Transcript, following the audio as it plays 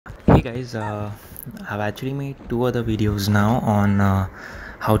Hey guys, I've actually made two other videos now on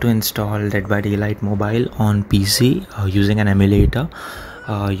how to install Dead by Daylight mobile on PC using an emulator.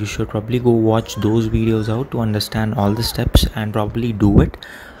 You should probably go watch those videos out to understand all the steps and probably do it,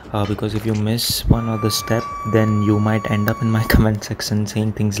 because if you miss one other step, then you might end up in my comment section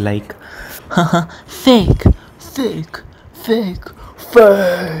saying things like haha, fake, fake, fake,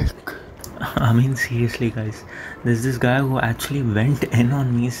 fake. I mean, seriously, guys, there's this guy who actually went in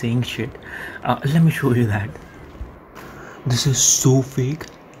on me saying shit. Let me show you that. This is so fake.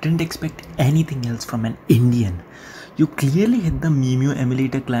 Didn't expect anything else from an Indian. You clearly hit the Mimeo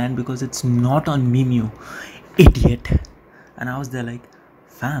emulator client because it's not on Mimeo, idiot. And I was there like,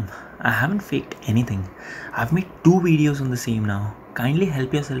 fam, I haven't faked anything. I've made two videos on the same now. Kindly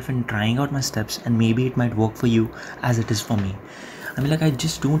help yourself in trying out my steps and maybe it might work for you as it is for me. I mean, like, I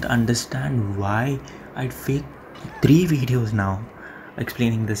just don't understand why I'd fake 3 videos now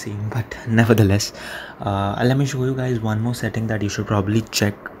explaining the same, but nevertheless, let me show you guys one more setting that you should probably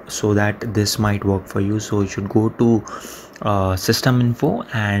check so that this might work for you. So you should go to system info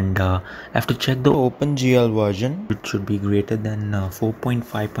and have to check the OpenGL version. It should be greater than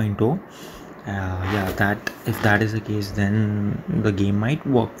 4.5.0. Yeah, that if that is the case, then the game might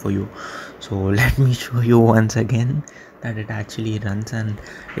work for you. So let me show you once again that it actually runs and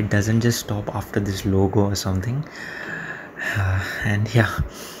it doesn't just stop after this logo or something. And yeah,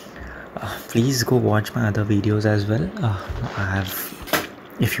 please go watch my other videos as well.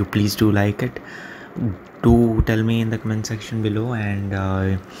 If you please do like it, do tell me in the comment section below,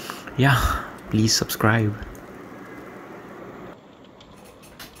 and yeah, please subscribe.